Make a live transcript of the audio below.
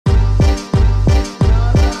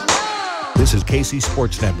This is KC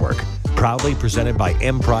Sports Network, proudly presented by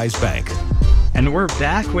Emprise Bank. And we're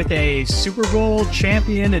back with a Super Bowl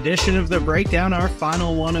champion edition of The Breakdown, our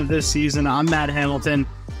final one of this season. I'm Matt Hamilton.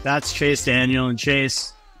 That's Chase Daniel. And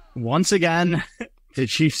Chase, once again, the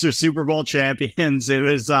Chiefs are Super Bowl champions.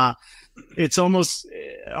 It's almost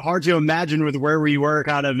hard to imagine with where we were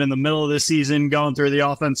kind of in the middle of the season, going through the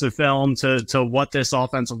offensive film to what this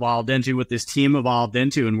offense evolved into, what this team evolved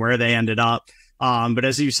into, and where they ended up. But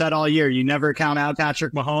as you said all year, you never count out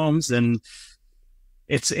Patrick Mahomes, and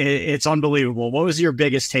it's unbelievable. What was your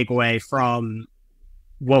biggest takeaway from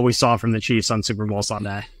what we saw from the Chiefs on Super Bowl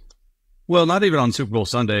Sunday? Well, not even on Super Bowl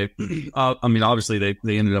Sunday. I mean, obviously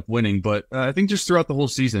they ended up winning, but I think just throughout the whole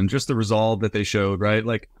season, just the resolve that they showed, right?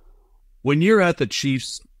 Like when you're at the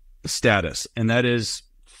Chiefs status, and that is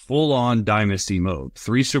full-on dynasty mode,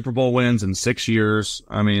 3 Super Bowl wins in 6 years.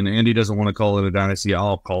 I mean, Andy doesn't want to call it a dynasty.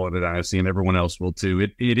 I'll call it a dynasty, and everyone else will too.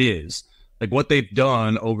 It is. Like what they've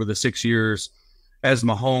done over the 6 years as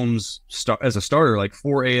Mahomes as a starter, like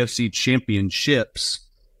 4 AFC championships,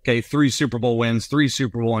 okay, 3 Super Bowl wins, 3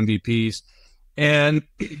 Super Bowl MVPs. And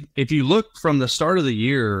if you look from the start of the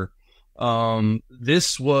year,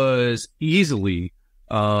 this was easily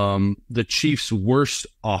the Chiefs' worst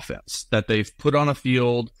offense that they've put on a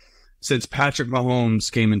field since Patrick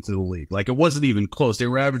Mahomes came into the league. Like it wasn't even close. They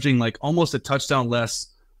were averaging like almost a touchdown less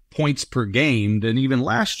points per game than even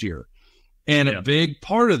last year. And a big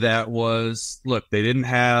part of that was, look, they didn't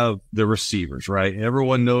have the receivers, right?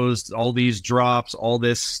 Everyone knows all these drops, all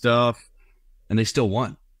this stuff, and they still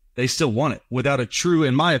won. They still won it without a true,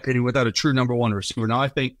 in my opinion, without a true number one receiver. Now, I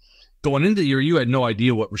think going into the year, you had no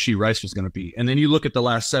idea what Rashee Rice was going to be. And then you look at the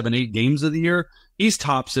last 7-8 games of the year, he's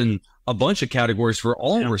tops in a bunch of categories for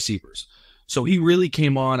all receivers. So he really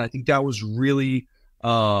came on. I think that was really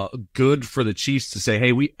good for the Chiefs to say,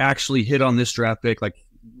 hey, we actually hit on this draft pick. Like,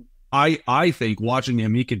 I think watching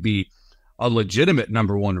him, he could be a legitimate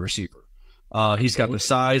number one receiver. He's got the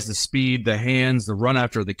size, the speed, the hands, the run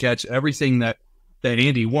after the catch, everything that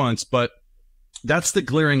Andy wants. But that's the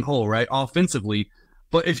glaring hole, right? Offensively.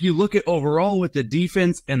 But if you look at overall with the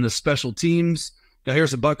defense and the special teams,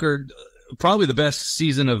 Harrison Butker, probably the best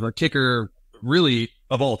season of a kicker really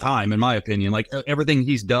of all time, in my opinion. Like everything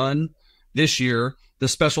he's done this year, the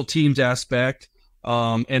special teams aspect,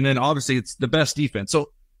 and then obviously it's the best defense.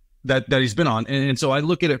 So that he's been on. And so I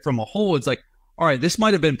look at it from a whole, it's like, all right, this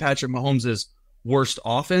might have been Patrick Mahomes' worst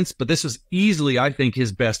offense, but this was easily, I think,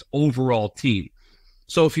 his best overall team.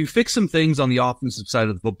 So if you fix some things on the offensive side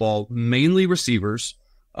of the football, mainly receivers,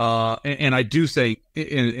 and I do think, and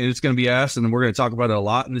it's going to be asked, and we're going to talk about it a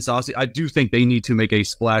lot in this offseason, I do think they need to make a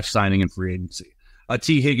splash signing in free agency. A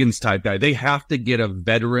T. Higgins type guy. They have to get a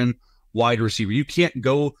veteran wide receiver. You can't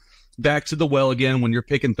go back to the well again when you're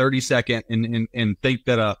picking 32nd and think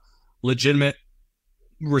that a legitimate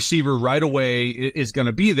receiver right away is going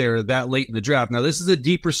to be there that late in the draft. Now, this is a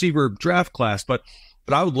deep receiver draft class, but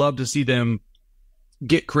I would love to see them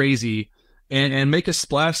get crazy and make a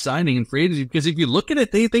splash signing in free agency, because if you look at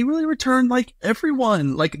it, they really returned like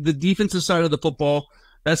everyone, like the defensive side of the football.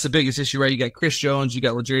 That's the biggest issue, right? You got Chris Jones, you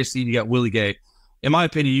got L'Jarius Sneed, you got Willie Gay. In my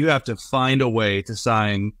opinion, you have to find a way to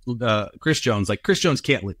sign Chris Jones. Like Chris Jones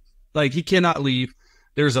can't leave. Like he cannot leave.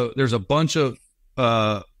 There's a bunch of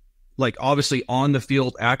like obviously on the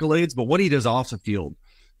field accolades, but what he does off the field,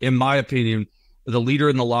 in my opinion, the leader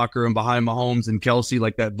in the locker room behind Mahomes and Kelsey,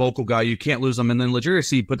 like that vocal guy, you can't lose him. And then L'Jarius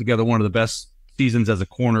Sneed put together one of the best seasons as a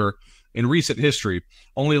corner in recent history.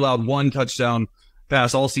 Only allowed 1 touchdown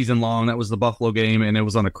pass all season long. That was the Buffalo game, and it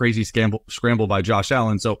was on a crazy scramble by Josh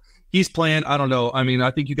Allen. So he's playing, I don't know. I mean, I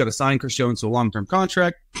think you got to sign Chris Jones to a long-term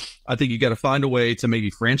contract. I think you got to find a way to maybe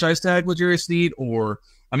franchise tag L'Jarius Sneed, or,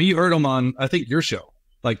 I mean, you heard him on, I think, your show.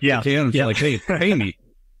 Like, like, hey,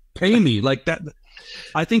 pay me. Like that.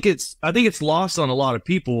 I think it's lost on a lot of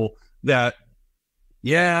people that,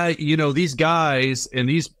 you know, these guys and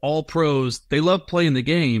these all pros, they love playing the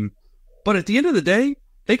game, but at the end of the day,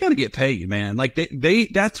 they got to get paid, man. Like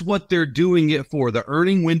that's what they're doing it for. The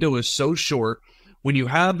earning window is so short. When you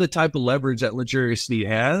have the type of leverage that L'Jarius Sneed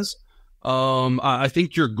has, I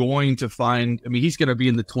think you're going to find, I mean, he's going to be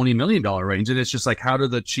in the $20 million range. And it's just like, how do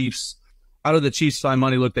the Chiefs find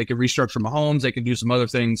money? Look, they can restructure Mahomes. They can do some other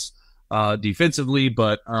things defensively.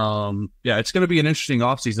 But, it's going to be an interesting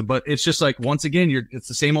offseason. But it's just like, once again, it's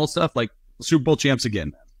the same old stuff, like Super Bowl champs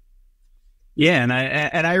again. Yeah,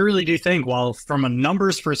 and I really do think, while from a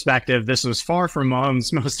numbers perspective, this was far from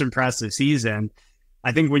Mahomes' most impressive season,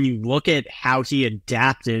 I think when you look at how he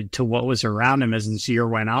adapted to what was around him as this year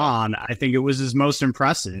went on, I think it was his most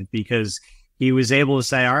impressive, because he was able to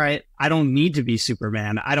say, all right, I don't need to be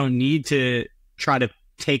Superman. I don't need to try to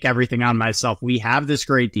take everything on myself. We have this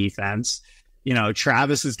great defense. You know,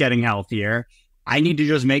 Travis is getting healthier. I need to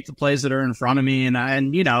just make the plays that are in front of me.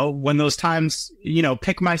 And you know, when those times, you know,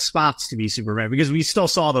 pick my spots to be Superman, because we still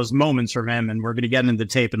saw those moments from him, and we're going to get into the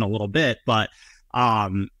tape in a little bit, but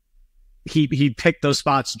he picked those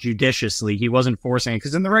spots judiciously. He wasn't forcing it,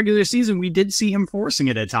 because in the regular season, we did see him forcing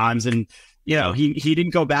it at times. And, you know, he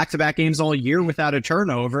didn't go back-to-back games all year without a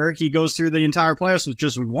turnover. He goes through the entire playoffs with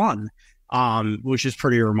just one, which is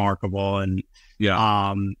pretty remarkable. And,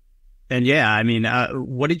 I mean,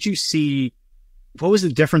 what did you see? What was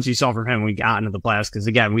the difference you saw from him when we got into the playoffs? Because,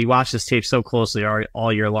 again, we watched this tape so closely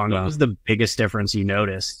all year long. What was the biggest difference you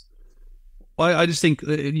noticed? Well, I just think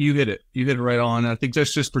you hit it. You hit it right on. I think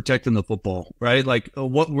that's just protecting the football, right? Like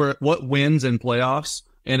what wins in playoffs,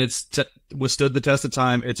 and it's withstood the test of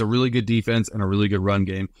time. It's a really good defense and a really good run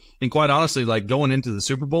game. And quite honestly, like going into the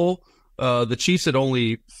Super Bowl, the Chiefs had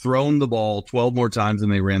only thrown the ball 12 more times than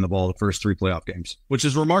they ran the ball the first 3 playoff games, which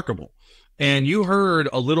is remarkable. And you heard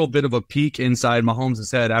a little bit of a peek inside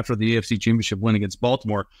Mahomes' head after the AFC Championship win against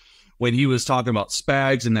Baltimore when he was talking about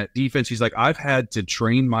Spags and that defense. He's like, I've had to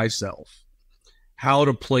train myself how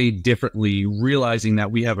to play differently, realizing that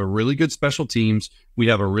we have a really good special teams. We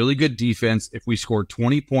have a really good defense. If we score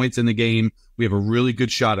 20 points in the game, we have a really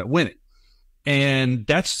good shot at winning. And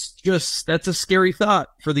that's a scary thought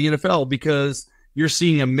for the NFL, because you're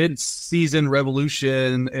seeing a mid-season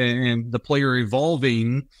revolution and the player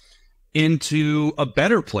evolving into a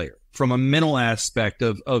better player from a mental aspect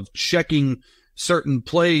of checking certain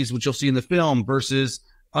plays, which you'll see in the film, versus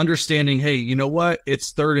understanding, hey, you know what?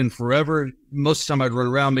 It's third and forever. Most of the time I'd run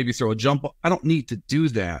around, maybe throw a jump. I don't need to do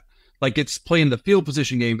that. Like, it's playing the field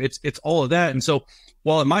position game. It's all of that. And so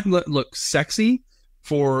while it might look sexy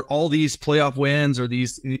for all these playoff wins or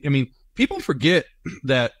these, I mean, people forget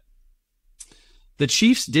that the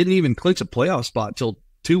Chiefs didn't even clinch a playoff spot till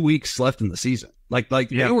 2 weeks left in the season.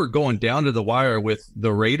 They were going down to the wire with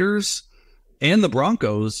the Raiders and the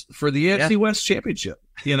Broncos for the AFC West Championship,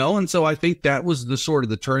 you know? And so I think that was the sort of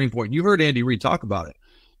the turning point. You heard Andy Reid talk about it.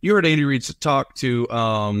 You heard Andy Reid talk to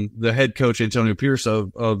the head coach, Antonio Pierce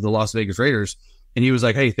of the Las Vegas Raiders, and he was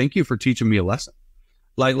like, hey, thank you for teaching me a lesson.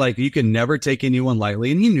 Like you can never take anyone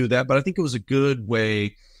lightly, and he knew that, but I think it was a good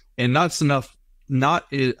way, and not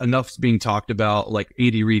enough being talked about, like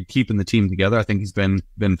Andy Reid keeping the team together. I think he's been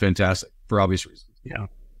fantastic for obvious reasons.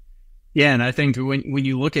 Yeah, and I think when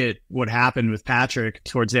you look at what happened with Patrick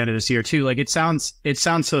towards the end of this year too, like it sounds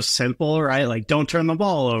so simple, right? Like, don't turn the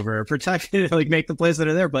ball over, protect it, like make the plays that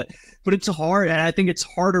are there. But it's hard, and I think it's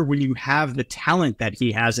harder when you have the talent that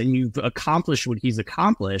he has and you've accomplished what he's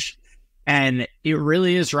accomplished. And it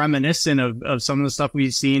really is reminiscent of some of the stuff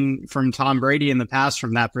we've seen from Tom Brady in the past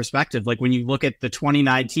from that perspective. Like when you look at the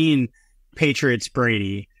 2019 Patriots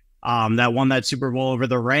Brady, that won that Super Bowl over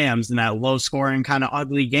the Rams in that low scoring kind of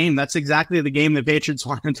ugly game. That's exactly the game the Patriots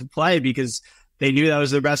wanted to play, because they knew that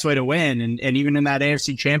was their best way to win. And even in that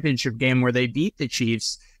AFC Championship game where they beat the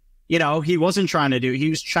Chiefs, you know, he wasn't trying to he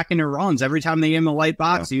was checking to runs. Every time they gave him a light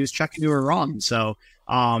box, he was checking to a run. So,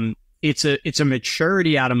 it's a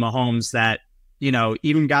maturity out of Mahomes that, you know,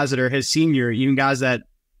 even guys that are his senior, even guys that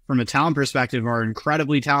from a talent perspective are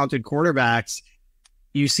incredibly talented quarterbacks,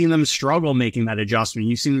 you've seen them struggle making that adjustment.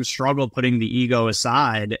 You've seen them struggle putting the ego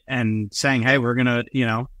aside and saying, hey, we're going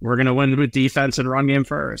to win with defense and run game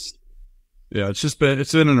first. Yeah, it's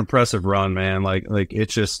been an impressive run, man. Like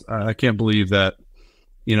it's just, I can't believe that,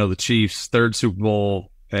 you know, the Chiefs' third Super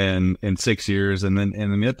Bowl in 6 years. And then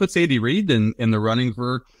it puts Andy Reid in the running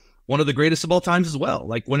for one of the greatest of all times as well.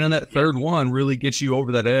 Like winning that third one really gets you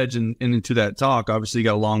over that edge and into that talk. Obviously, you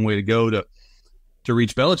got a long way to go to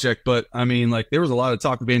reach Belichick, but I mean, like there was a lot of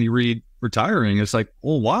talk of Andy Reid retiring. It's like,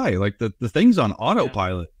 well, why? Like the thing's on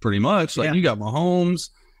autopilot pretty much. Like you got Mahomes,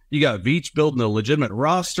 you got Veach building a legitimate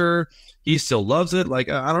roster. He still loves it. Like,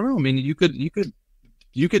 I don't know. I mean, you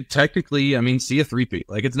could technically, I mean, see a three-peat.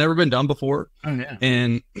 Like it's never been done before. Oh yeah.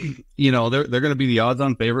 And you know, they're going to be the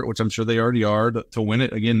odds-on favorite, which I'm sure they already are, to win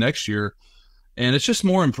it again next year. And it's just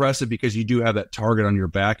more impressive because you do have that target on your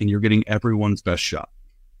back and you're getting everyone's best shot.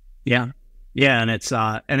 Yeah. Yeah, and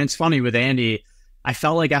it's funny with Andy. I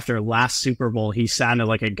felt like after last Super Bowl, he sounded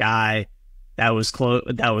like a guy that was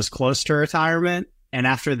close to retirement, and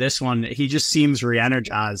after this one, he just seems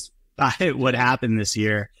re-energized by what happened this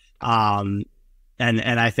year. And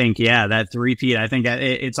I think that three-peat, I think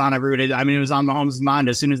it's on everybody. I mean, it was on Mahomes' mind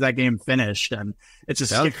as soon as that game finished, and it's a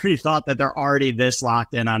scary thought that they're already this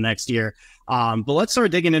locked in on next year. But let's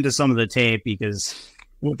start digging into some of the tape, because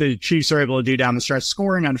what the Chiefs are able to do down the stretch,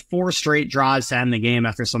 scoring on 4 straight drives to end the game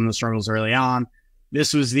after some of the struggles early on.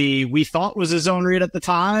 This was we thought was a zone read at the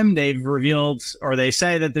time. They've revealed, or they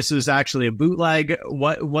say that this was actually a bootleg.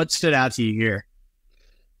 What stood out to you here?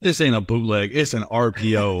 This ain't a bootleg. It's an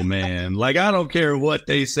RPO, man. Like, I don't care what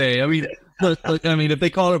they say. I mean, look, if they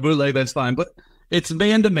call it a bootleg, that's fine. But it's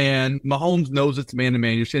man-to-man. Mahomes knows it's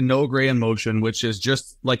man-to-man. You're seeing no gray in motion, which is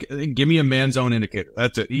just like, give me a man zone indicator.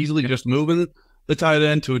 That's it. Easily just moving the tight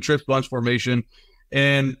end to a trips bunch formation.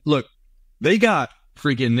 And look, they got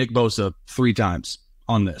freaking Nick Bosa 3 times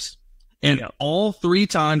on this. And all 3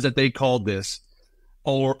 times that they called this,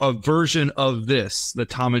 or a version of this, the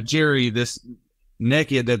Tom and Jerry, this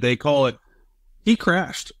naked that they call it, he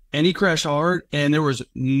crashed. And he crashed hard, and there was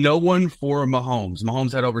no one for Mahomes.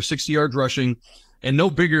 Mahomes had over 60 yards rushing, and no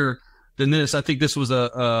bigger than this. I think this was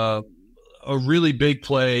a really big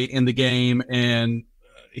play in the game, and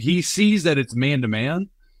he sees that it's man-to-man,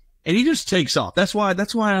 and he just takes off. That's why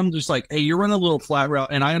I'm just like, hey, you're running a little flat route,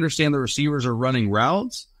 and I understand the receivers are running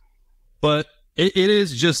routes, but it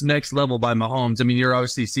is just next level by Mahomes. I mean, you're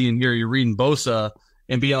obviously seeing here, you're reading Bosa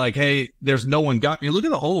and being like, hey, there's no one got me. Look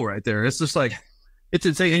at the hole right there. It's just like, it's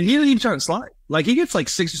insane. And he didn't even try to slide. Like, he gets like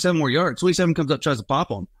 6 or 7 more yards. 27 comes up, tries to pop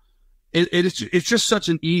him. It's just such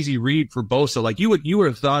an easy read for Bosa. Like, you would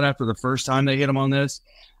have thought after the first time they hit him on this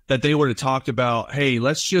that they would have talked about, hey,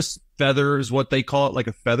 let's just feather, is what they call it, like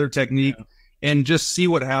a feather technique, and just see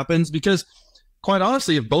what happens. Because quite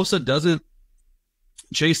honestly, if Bosa doesn't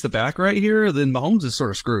chase the back right here, then Mahomes is sort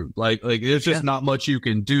of screwed. Like there's just not much you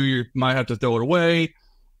can do. You might have to throw it away.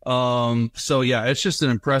 So yeah, it's just an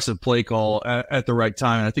impressive play call at the right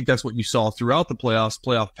time. And I think that's what you saw throughout the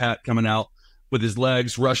playoff Pat coming out with his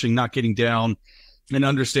legs, rushing, not getting down, and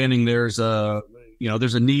understanding there's a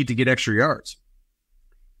need to get extra yards.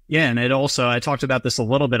 Yeah, and it also, I talked about this a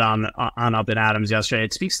little bit on Up and Adams yesterday.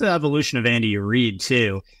 It speaks to the evolution of Andy Reid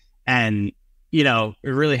too. And, it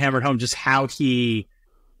really hammered home just how he's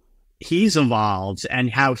evolved and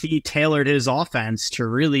how he tailored his offense to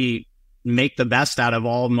really make the best out of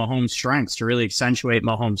all of Mahomes' strengths, to really accentuate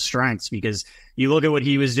Mahomes' strengths. Because you look at what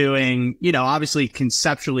he was doing, obviously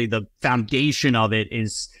conceptually the foundation of it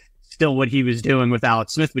is still what he was doing with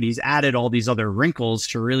Alex Smith, but he's added all these other wrinkles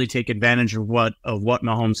to really take advantage of what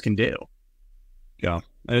Mahomes can do. Yeah,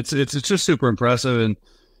 it's just super impressive, and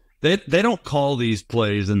they don't call these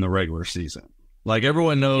plays in the regular season. Like,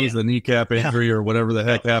 everyone knows the kneecap injury or whatever the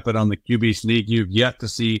heck happened on the QB sneak. You've yet to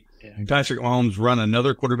see Patrick Mahomes run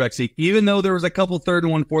another quarterback sneak, even though there was a couple 3rd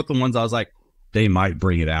and 1, 4th and 1s. I was like, they might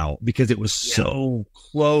bring it out because it was so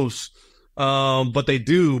close. But they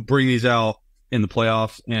do bring these out in the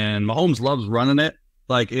playoffs, and Mahomes loves running it.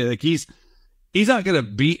 Like he's not going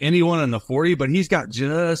to beat anyone in the 40, but he's got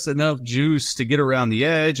just enough juice to get around the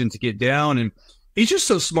edge and to get down. And he's just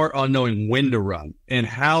so smart on knowing when to run and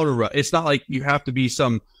how to run. It's not like you have to be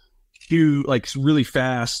some huge, like really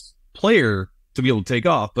fast player to be able to take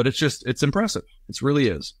off, but it's impressive. It really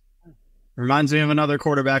is. Reminds me of another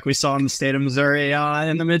quarterback we saw in the state of Missouri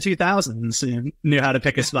in the mid-2000s. Knew how to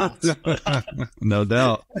pick his spots. No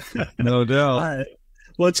doubt. No doubt. Right.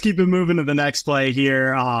 Let's keep it moving to the next play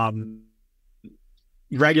here.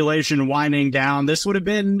 Regulation winding down. This would have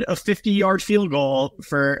been a 50-yard field goal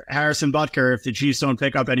for Harrison Butker if the Chiefs don't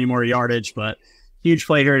pick up any more yardage, but huge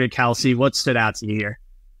play here to Kelsey. What stood out to you here?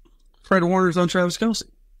 Fred Warner's on Travis Kelce.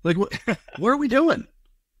 Like, what are we doing?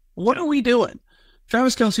 What are we doing?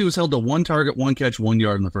 Travis Kelce was held to 1 target, 1 catch, 1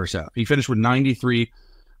 yard in the first half. He finished with 93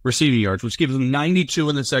 receiving yards, which gives them 92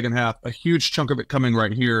 in the second half. A huge chunk of it coming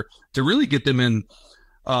right here to really get them in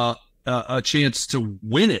a chance to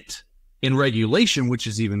win it in regulation, which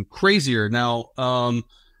is even crazier. Now,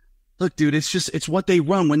 look, dude, it's what they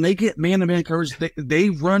run. When they get man-to-man coverage, they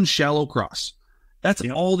run shallow cross. That's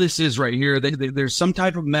all this is right here. There's some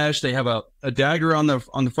type of mesh. They have a dagger on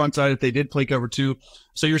the front side if they did play cover 2.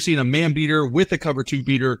 So you're seeing a man beater with a cover 2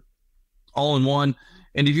 beater all in one.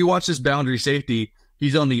 And if you watch this boundary safety,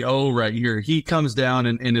 he's on the O right here. He comes down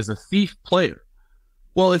and is a thief player.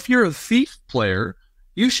 Well, if you're a thief player,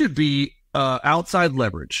 you should be outside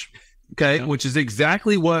leverage, okay, which is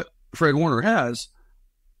exactly what Fred Warner has.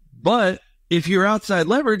 But if you're outside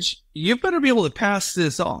leverage, you better be able to pass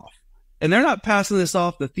this off. And they're not passing this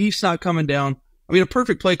off. The thief's not coming down. I mean, a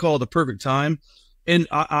perfect play call at the perfect time. And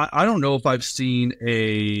I don't know if I've seen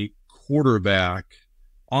a quarterback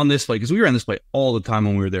on this play, because we ran this play all the time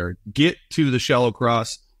when we were there, get to the shallow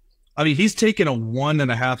cross. I mean, he's taken a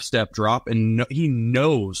 1.5 step drop, and he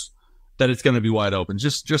knows that it's going to be wide open.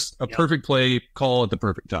 Just a perfect play call at the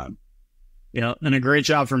perfect time. Yeah, and a great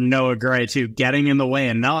job from Noah Gray, too, getting in the way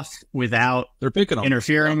enough without they're picking him.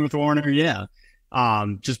 Interfering with Warner. Yeah.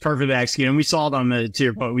 Just perfectly executed. And we saw them, to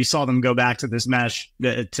your point, we saw them go back to this mesh,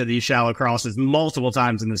 to these shallow crosses multiple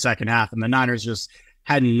times in the second half, and the Niners just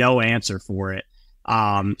had no answer for it.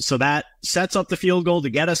 So that sets up the field goal to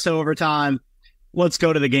get us to overtime. Let's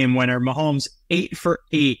go to the game winner. Mahomes 8 for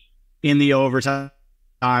 8 in the overtime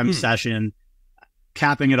session,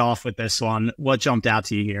 capping it off with this one. What jumped out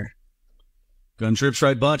to you here? Gun trips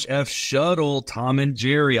right bunch, F shuttle, Tom and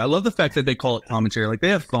Jerry. I love the fact that they call it Tom and Jerry. Like, they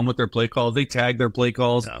have fun with their play calls. They tag their play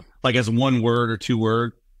calls like as one word or two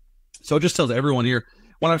word. So it just tells everyone here.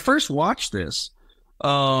 When I first watched this,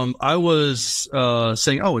 I was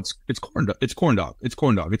saying, "Oh, it's corn dog, it's corn dog, it's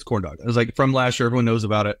corn dog, it's corn dog." I was like, from last year, everyone knows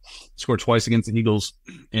about it. Scored twice against the Eagles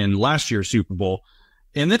in last year's Super Bowl,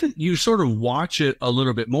 and then you sort of watch it a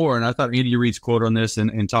little bit more. And I thought Andy Reid's quote on this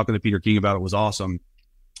and talking to Peter King about it was awesome.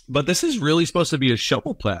 But this is really supposed to be a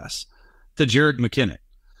shovel pass to Jerick McKinnon.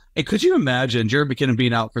 And could you imagine Jerick McKinnon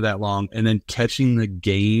being out for that long and then catching the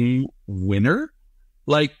game winner?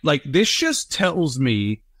 Like this just tells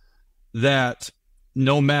me that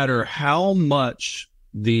no matter how much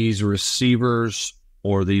these receivers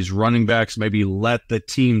or these running backs maybe let the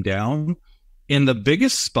team down, in the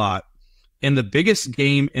biggest spot, in the biggest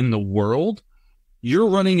game in the world, you're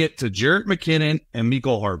running it to Jerick McKinnon and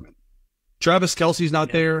Mecole Hardman. Travis Kelce's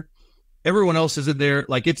not there. Everyone else isn't there.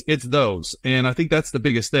 Like, it's those. And I think that's the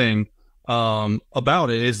biggest thing about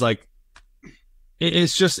it is, like,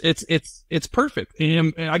 it's perfect.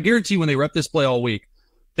 And I guarantee when they rep this play all week,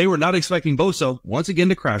 they were not expecting Bosa once again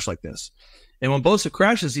to crash like this. And when Bosa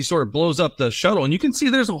crashes, he sort of blows up the shuttle, and you can see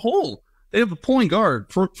there's a hole. They have a pulling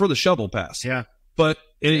guard for the shovel pass. Yeah. But,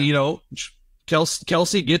 you know,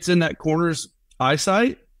 Kelce gets in that corner's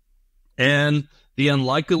eyesight, and the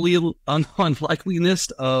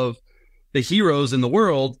unlikeliness of the heroes in the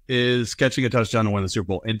world is catching a touchdown to win the Super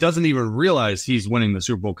Bowl, and doesn't even realize he's winning the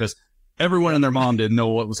Super Bowl because everyone and their mom didn't know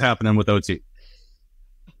what was happening with OT.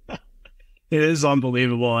 It is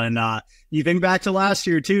unbelievable. And you think back to last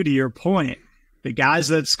year, too, to your point, the guys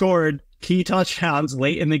that scored key touchdowns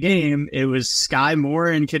late in the game, it was Sky Moore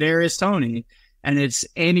and Kadarius Toney. And it's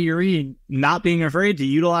Andy Reid not being afraid to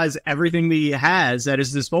utilize everything that he has at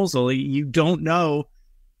his disposal. You don't know,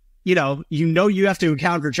 you have to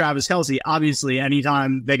account for Travis Kelce, obviously,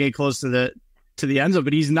 anytime they get close to the end zone,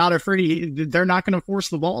 but he's not afraid. They're not going to force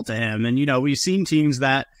the ball to him. And, we've seen teams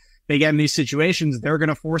that they get in these situations, they're going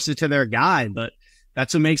to force it to their guy. But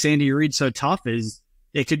that's what makes Andy Reid so tough, is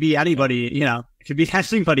it could be anybody, it could be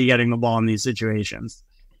anybody getting the ball in these situations.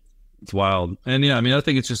 It's wild. And I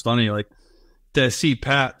think it's just funny, like, to see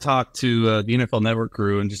Pat talk to the NFL Network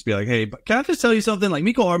crew and just be like, "Hey, but can I just tell you something? Like,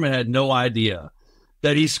 Mecole Hardman had no idea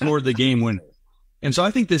that he scored the game winner." And so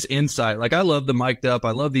I think this insight, like, I love the mic'd up.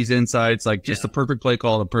 I love these insights, like just the perfect play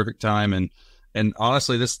call at the perfect time. And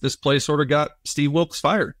honestly, this play sort of got Steve Wilkes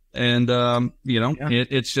fired. And,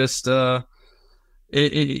 it's just,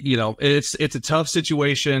 it's a tough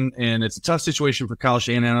situation, and it's a tough situation for Kyle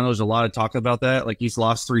Shanahan. I know there's a lot of talk about that. Like, he's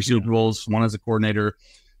lost 3 Super Bowls, 1 as a coordinator,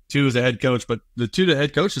 2 as a head coach, but the 2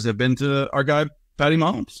 head coaches have been to our guy, Patty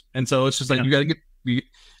Mahomes. And so it's just like, you got to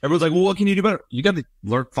everyone's like, well, what can you do better? You got to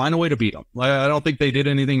find a way to beat them. Like, I don't think they did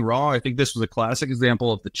anything wrong. I think this was a classic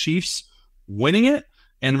example of the Chiefs winning it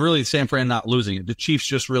and really San Fran not losing it. The Chiefs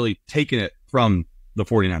just really taking it from the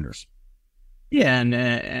 49ers. Yeah.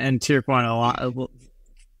 And to your point,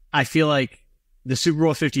 I feel like the Super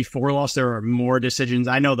Bowl 54 loss, there are more decisions.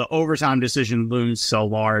 I know the overtime decision looms so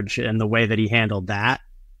large, and the way that he handled that,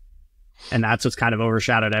 and that's what's kind of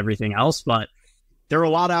overshadowed everything else. But there were a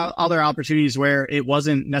lot of other opportunities where it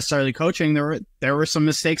wasn't necessarily coaching. There were some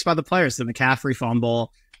mistakes by the players. The McCaffrey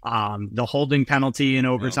fumble, the holding penalty in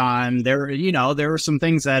overtime. There were some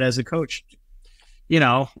things that, as a coach,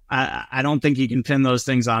 I don't think you can pin those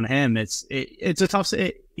things on him. It's a tough.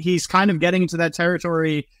 He's kind of getting into that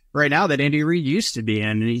territory right now that Andy Reid used to be in.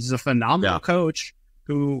 And he's a phenomenal coach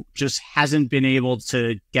who just hasn't been able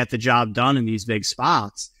to get the job done in these big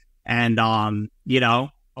spots. And,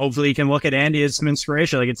 hopefully you can look at Andy as some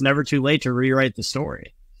inspiration. Like, it's never too late to rewrite the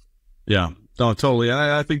story. Yeah, no, totally.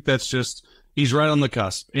 I think that's just, he's right on the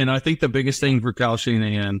cusp. And I think the biggest thing for Kyle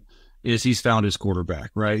Shanahan is he's found his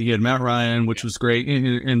quarterback, right? He had Matt Ryan, which was great.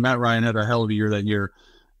 And Matt Ryan had a hell of a year that year.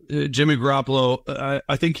 Jimmy Garoppolo,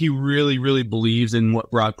 I think he really, really believes in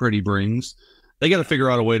what Brock Purdy brings. They got to figure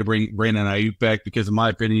out a way to bring Brandon Ayuk back, because in my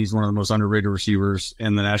opinion, he's one of the most underrated receivers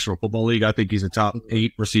in the National Football League. I think he's a top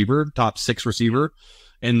 8 receiver, top 6 receiver.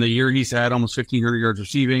 And the year he's had almost 1,500 yards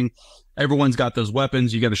receiving. Everyone's got those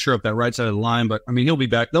weapons. You got to shore up that right side of the line. But, he'll be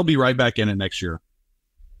back. They'll be right back in it next year.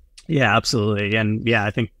 Yeah, absolutely. And,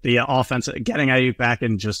 I think the offense, getting Ayuk back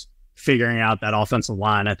and just figuring out that offensive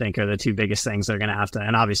line, I think, are the two biggest things they're going to have to,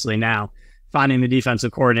 and obviously now finding the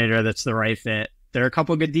defensive coordinator that's the right fit. There are a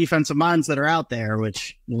couple of good defensive minds that are out there,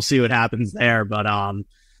 which we'll see what happens there. But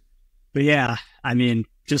yeah, I mean,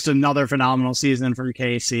 just another phenomenal season for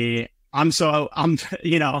KC. I've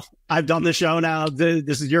done the show now.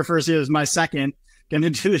 This is your first year. This is my second. Getting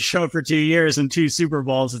into the show for 2 years and 2 Super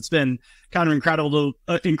Bowls. It's been kind of incredible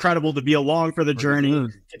to be along for the journey,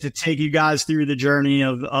 to take you guys through the journey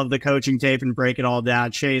of the coaching tape and break it all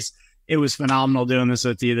down. Chase, it was phenomenal doing this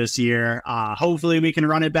with you this year. Hopefully we can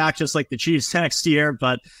run it back just like the Chiefs next year.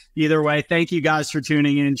 But either way, thank you guys for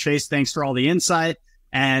tuning in. Chase, thanks for all the insight.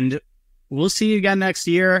 And we'll see you again next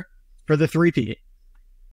year for the 3-peat.